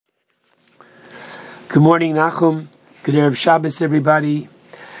Good morning, Nachum. Good Erev Shabbos, everybody.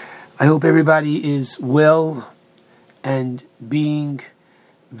 I hope everybody is well and being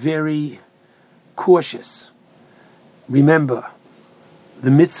very cautious. Remember, the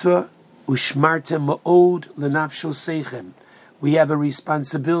mitzvah, Ushmartem ma'od lenafsho seichem. We have a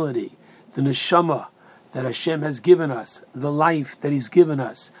responsibility. The neshama that Hashem has given us, the life that He's given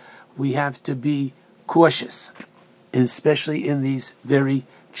us, we have to be cautious, especially in these very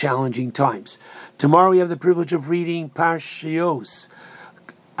challenging times. Tomorrow we have the privilege of reading Parshios,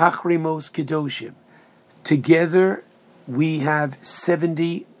 Achrimos Kedoshim. Together we have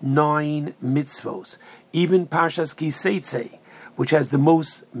 79 mitzvos. Even Parshas Kiseitze, which has the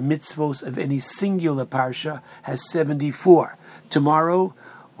most mitzvos of any singular parsha, has 74. Tomorrow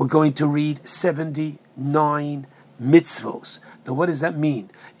we're going to read 79 mitzvos. Now what does that mean?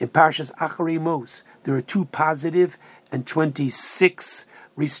 In Parshas Achrimos, there are 2 positive and 26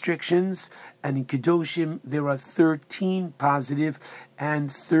 restrictions, and in Kedoshim there are 13 positive and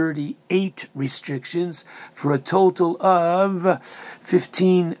 38 restrictions, for a total of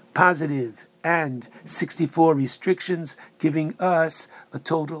 15 positive and 64 restrictions, giving us a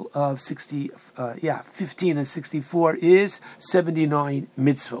total of 15 and 64 is 79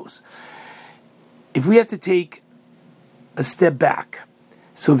 mitzvos. If we have to take a step back,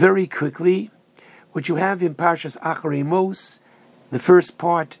 so very quickly, what you have in Parshas Achrimos, the first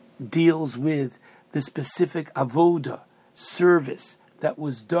part deals with the specific avoda, service, that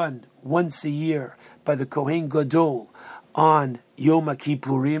was done once a year by the Kohen Gadol on Yom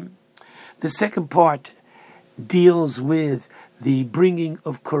Kippurim. The second part deals with the bringing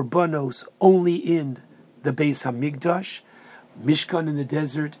of korbanos only in the Beis HaMikdash, Mishkan in the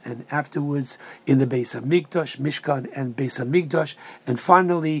desert, and afterwards in the Beis HaMikdash, Mishkan and Beis HaMikdash. And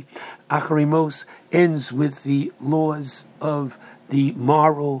finally, Achrimos ends with the laws of the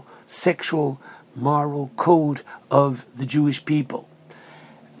sexual moral code of the Jewish people.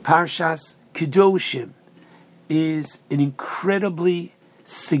 Parshas Kedoshim is an incredibly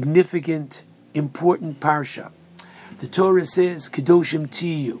significant, important parsha. The Torah says, Kedoshim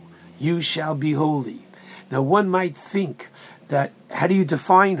tiyu, you shall be holy. Now one might think that, how do you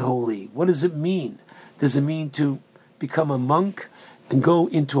define holy? What does it mean? Does it mean to become a monk and go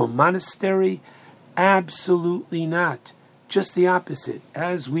into a monastery? Absolutely not. Just the opposite.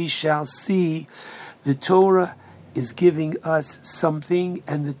 As we shall see, the Torah is giving us something,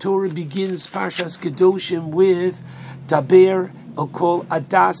 and the Torah begins Parshas Kedoshim with Daber Okol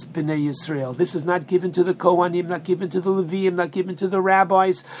Adas B'nai Yisrael. This is not given to the Kohanim, not given to the Leviim, not given to the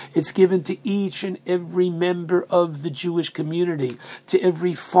rabbis. It's given to each and every member of the Jewish community, to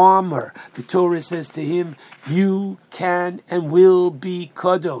every farmer. The Torah says to him, you can and will be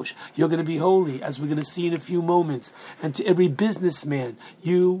kadosh. You're going to be holy, as we're going to see in a few moments. And to every businessman,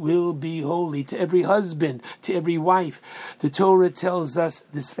 you will be holy. To every husband, to every wife. The Torah tells us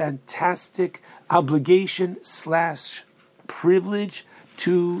this fantastic obligation / privilege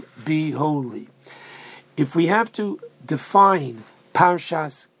to be holy. If we have to define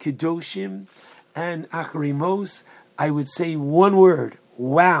Parshas Kedoshim and Achrimos, I would say one word: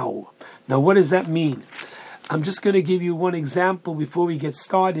 wow. Now what does that mean? I'm just going to give you one example before we get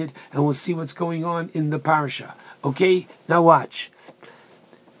started, and we'll see what's going on in the parsha. Okay? Now watch.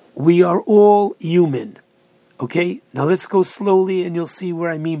 We are all human. Okay? Now let's go slowly and you'll see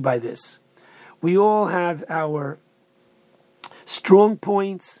what I mean by this. We all have our strong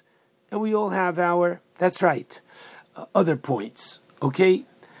points, and we all have our, that's right, other points. Okay?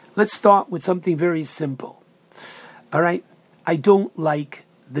 Let's start with something very simple. All right? I don't like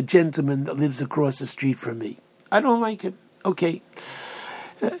the gentleman that lives across the street from me. I don't like him. Okay.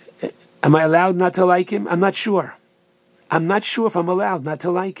 Am I allowed not to like him? I'm not sure. I'm not sure if I'm allowed not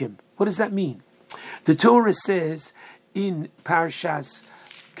to like him. What does that mean? The Torah says in Parshas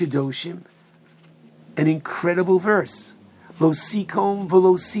Kedoshim, an incredible verse, Lo sikom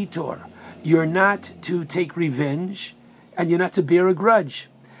v'lo sitor. You're not to take revenge, and you're not to bear a grudge.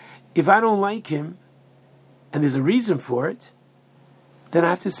 If I don't like him, and there's a reason for it, then I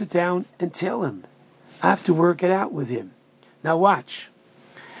have to sit down and tell him. I have to work it out with him. Now watch.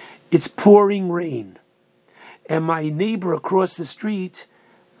 It's pouring rain, and my neighbor across the street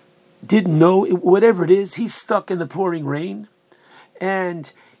didn't know, whatever it is, he's stuck in the pouring rain,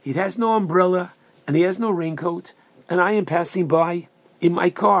 and he has no umbrella, and he has no raincoat, and I am passing by in my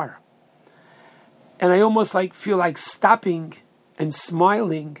car. And I almost feel like stopping and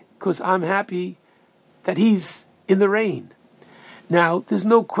smiling because I'm happy that he's in the rain. Now, there's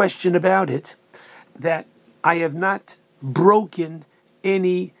no question about it that I have not broken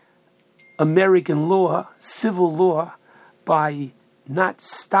any American law, civil law, by not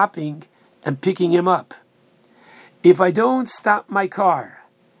stopping and picking him up. If I don't stop my car,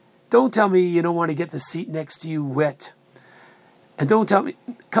 don't tell me you don't want to get the seat next to you wet. And don't tell me,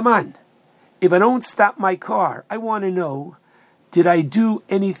 come on. If I don't stop my car, I want to know, did I do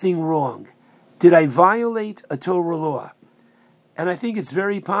anything wrong? Did I violate a Torah law? And I think it's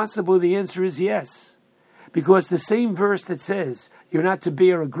very possible the answer is yes. Because the same verse that says you're not to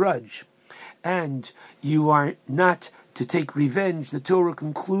bear a grudge and you are not to take revenge, the Torah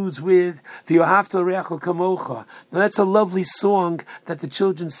concludes with V'yohavta l'reacha kamocha. Now that's a lovely song that the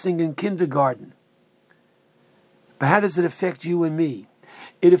children sing in kindergarten. But how does it affect you and me?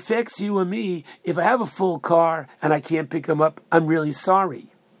 It affects you and me. If I have a full car and I can't pick them up, I'm really sorry.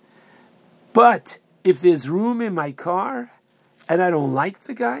 But if there's room in my car and I don't like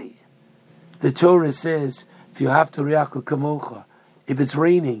the guy, the Torah says, V'yohavta l'reacha kamocha. If it's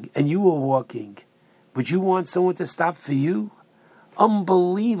raining and you are walking, would you want someone to stop for you?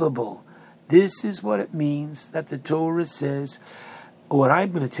 Unbelievable. This is what it means that the Torah says, what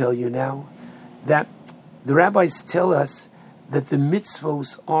I'm going to tell you now, that the rabbis tell us that the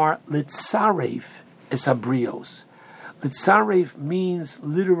mitzvos are litzarev es habrios. Litzarev means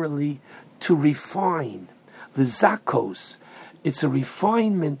literally to refine. Lizakos, it's a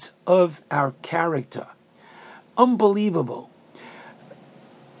refinement of our character. Unbelievable.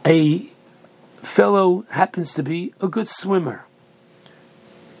 A fellow happens to be a good swimmer.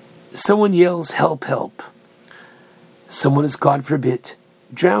 Someone yells, help, help. Someone is, God forbid,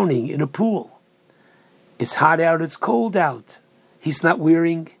 drowning in a pool. It's hot out, it's cold out. He's not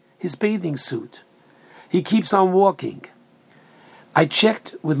wearing his bathing suit. He keeps on walking. I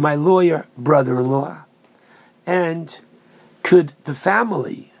checked with my lawyer brother-in-law, and could the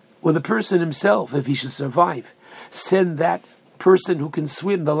family, or the person himself, if he should survive, send that person who can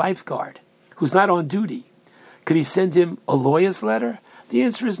swim, the lifeguard, who's not on duty, could he send him a lawyer's letter? The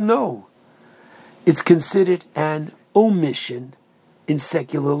answer is no. It's considered an omission in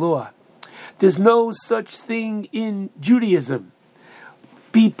secular law. There's no such thing in Judaism.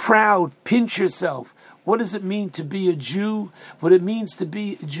 Be proud, pinch yourself. What does it mean to be a Jew? What it means to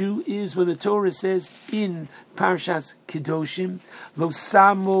be a Jew is when the Torah says in Parshas Kedoshim, Lo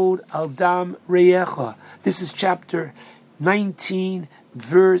samod al dam reyecha. This is chapter 19,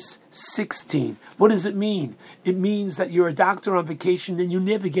 verse 16. What does it mean? It means that you're a doctor on vacation and you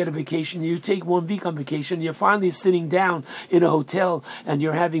never get a vacation. You take 1 week on vacation. You're finally sitting down in a hotel and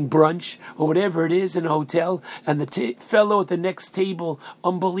you're having brunch or whatever it is in a hotel, and the fellow at the next table,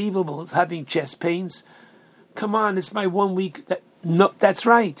 unbelievable, is having chest pains. Come on, it's my 1 week. No, that's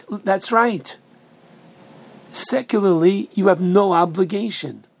right. That's right. Secularly, you have no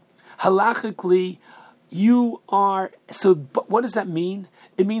obligation. Halachically, you are, so but what does that mean?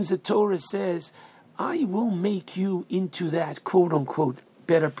 It means the Torah says, I will make you into that quote-unquote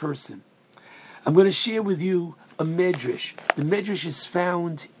better person. I'm going to share with you a medrash. The medrash is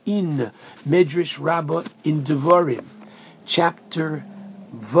found in Medrash Rabbah in Devarim, chapter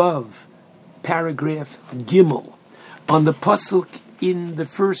Vav, paragraph Gimel, on the pasuk in the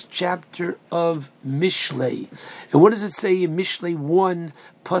first chapter of Mishlei. And what does it say in Mishlei 1,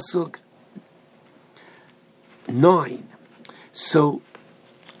 pasuk 9? So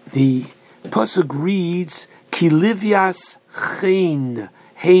the pasuk reads, Ki livyas chen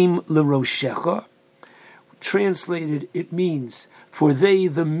heim l'roshecha. Translated, it means, for they,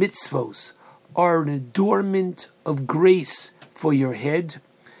 the mitzvos, are an adornment of grace for your head.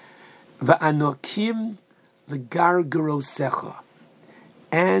 Va'anokim l'gargarosecha.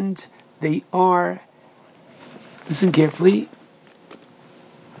 And they are, listen carefully,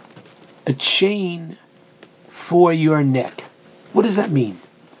 a chain for your neck. What does that mean?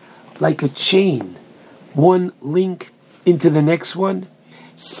 Like a chain, one link into the next one,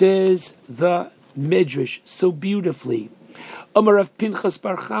 says the Medrash so beautifully. Amar Rav Pinchas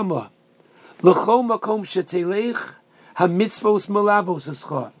bar Chama, l'chol makom shetelech hamitzvos malabos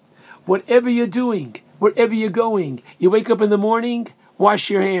escha. Whatever you're doing, wherever you're going, you wake up in the morning, wash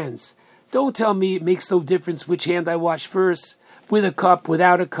your hands. Don't tell me it makes no difference which hand I wash first, with a cup,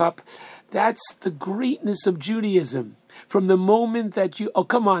 without a cup. That's the greatness of Judaism. From the moment that you, oh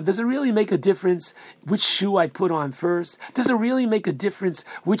come on, does it really make a difference which shoe I put on first? Does it really make a difference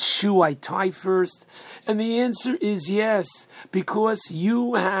which shoe I tie first? And the answer is yes, because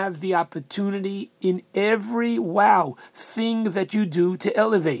you have the opportunity in every thing that you do to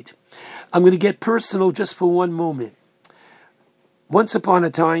elevate. I'm going to get personal just for one moment. Once upon a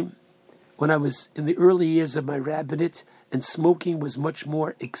time, when I was in the early years of my rabbinate, and smoking was much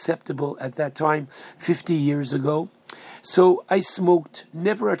more acceptable at that time, 50 years ago. So I smoked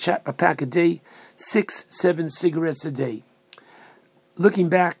never a pack a day, 6-7 cigarettes a day. Looking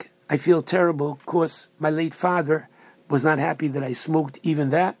back, I feel terrible. Of course, my late father was not happy that I smoked even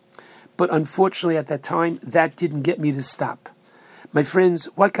that. But unfortunately, at that time, that didn't get me to stop. My friends,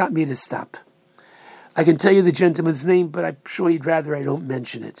 what got me to stop? I can tell you the gentleman's name, but I'm sure he'd rather I don't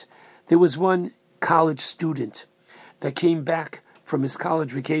mention it. There was one college student that came back from his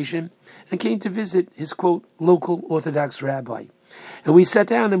college vacation and came to visit his, quote, local Orthodox rabbi. And we sat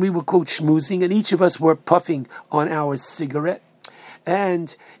down and we were, quote, schmoozing, and each of us were puffing on our cigarette.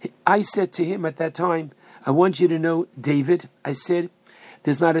 And I said to him at that time, I want you to know, David, I said,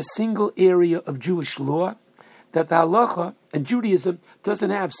 there's not a single area of Jewish law that the halacha and Judaism doesn't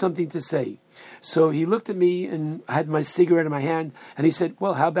have something to say. So he looked at me and I had my cigarette in my hand, and he said,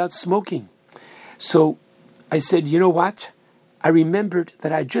 well, how about smoking? So I said, you know what? I remembered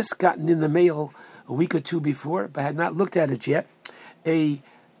that I'd just gotten in the mail a week or two before, but I had not looked at it yet, a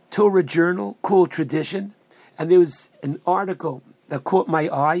Torah journal called Tradition, and there was an article that caught my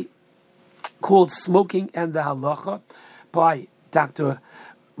eye called Smoking and the Halacha by Dr.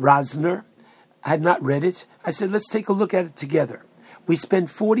 Rosner. I had not read it. I said, let's take a look at it together. We spent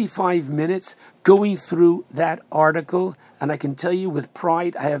 45 minutes going through that article, and I can tell you with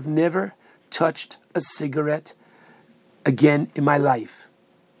pride, I have never touched a cigarette again in my life.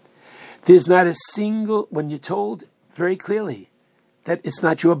 There's not a single, when you're told very clearly that it's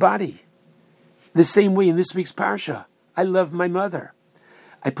not your body. The same way in this week's parsha, I love my mother.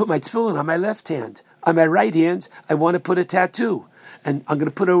 I put my tefillin on my left hand. On my right hand, I want to put a tattoo, and I'm going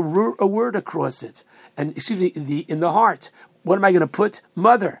to put a word across it. And in the heart, what am I going to put?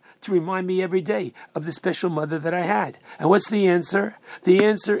 Mother, to remind me every day of the special mother that I had. And what's the answer? The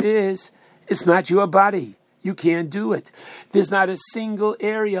answer is, it's not your body. You can't do it. There's not a single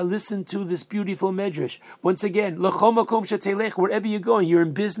area. Listen to this beautiful medrash. Once again, wherever you're going, you're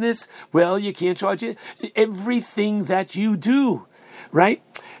in business, well, you can't charge it. Everything that you do, right?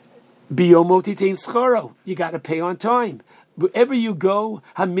 You got to pay on time. Wherever you go,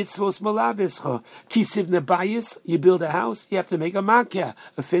 ha-mitzvos malavischa. Kisiv nebayis, you build a house, you have to make a makkah,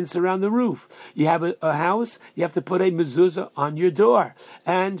 a fence around the roof. You have a house, you have to put a mezuzah on your door.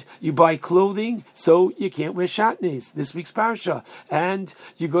 And you buy clothing, so you can't wear shatnez, this week's parsha. And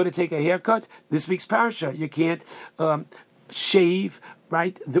you go to take a haircut, this week's parsha. You can't shave,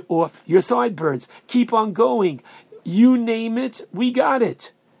 right, off your sideburns. Keep on going. You name it, we got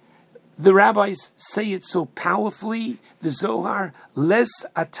it. The rabbis say it so powerfully, the Zohar, les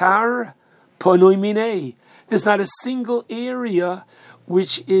atar ponoi minei. There's not a single area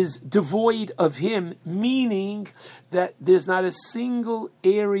which is devoid of him, meaning that there's not a single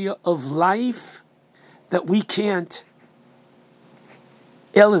area of life that we can't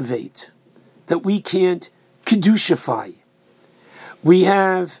elevate, that we can't kedushify. We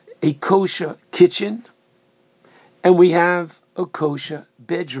have a kosher kitchen, and we have a kosher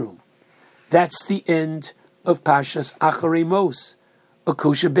bedroom. That's the end of Pashas Acharei Mos, a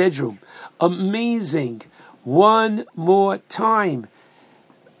kosher bedroom. Amazing. One more time.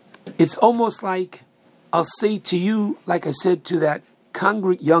 It's almost like I'll say to you, like I said to that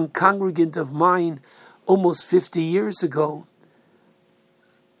young congregant of mine almost 50 years ago,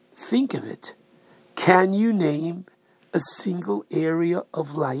 think of it. Can you name a single area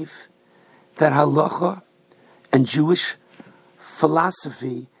of life that halacha and Jewish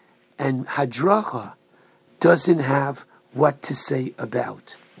philosophy and hadracha doesn't have what to say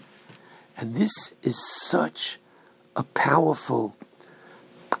about? And this is such a powerful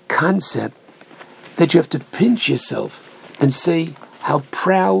concept that you have to pinch yourself and say, how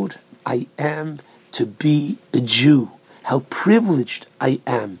proud I am to be a Jew, how privileged I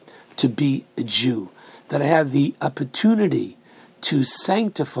am to be a Jew, that I have the opportunity to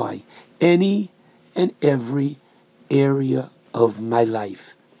sanctify any and every area of my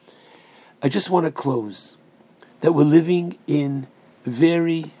life. I just want to close that we're living in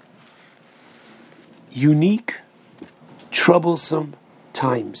very unique, troublesome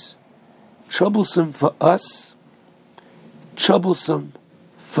times. Troublesome for us, troublesome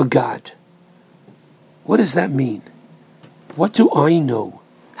for God. What does that mean? What do I know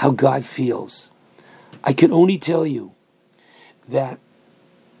how God feels? I can only tell you that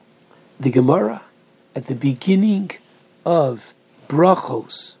the Gemara at the beginning of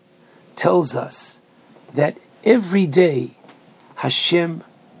Brachos tells us that every day Hashem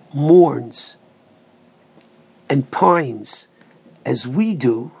mourns and pines as we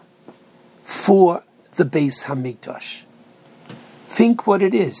do for the Beis Hamikdash. Think what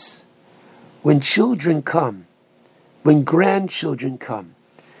it is when children come, when grandchildren come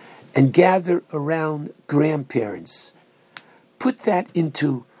and gather around grandparents. Put that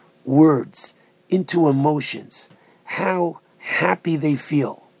into words, into emotions, how happy they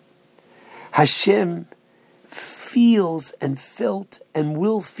feel. Hashem feels and felt and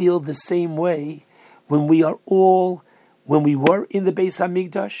will feel the same way when we were in the Beis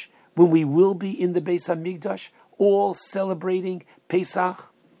HaMikdash, when we will be in the Beis HaMikdash, all celebrating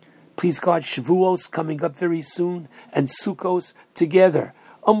Pesach. Please God, Shavuos coming up very soon, and Sukkos together.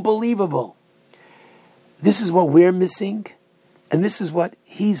 Unbelievable. This is what we're missing, and this is what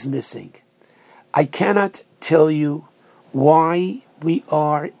he's missing. I cannot tell you why we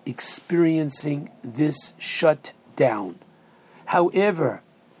are experiencing this shutdown. However,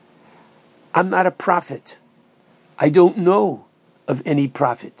 I'm not a prophet. I don't know of any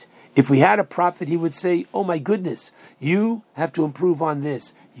prophet. If we had a prophet, he would say, oh my goodness, you have to improve on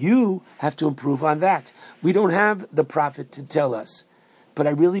this. You have to improve on that. We don't have the prophet to tell us. But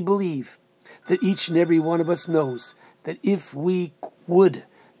I really believe that each and every one of us knows that if we would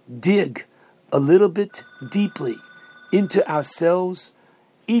dig a little bit deeply into ourselves,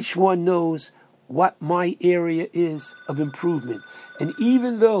 each one knows what my area is of improvement. And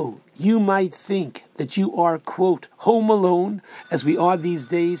even though you might think that you are, quote, home alone, as we are these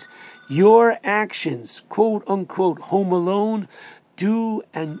days, your actions, quote unquote, home alone, do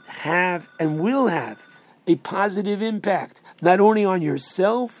and have and will have a positive impact, not only on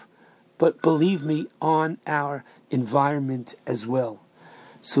yourself, but believe me, on our environment as well.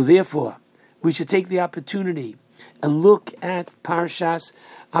 So therefore, we should take the opportunity and look at Parshas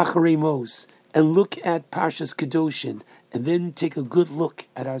Acharei Mos, and look at Parshas Kedoshin, and then take a good look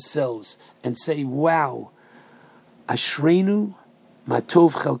at ourselves and say, wow, Ashreinu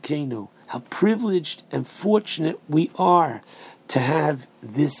Matov Chalkeinu, how privileged and fortunate we are to have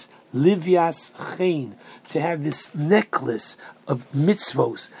this Livyas Chen, to have this necklace of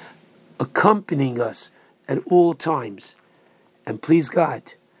mitzvos accompanying us at all times. And please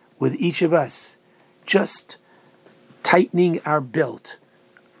God, with each of us just tightening our belt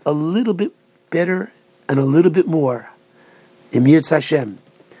a little bit better and a little bit more, Emir Hashem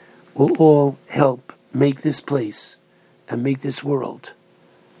will all help make this place and make this world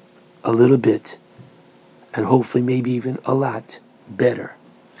a little bit, and hopefully maybe even a lot better.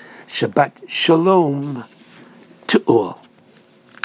 Shabbat Shalom to all.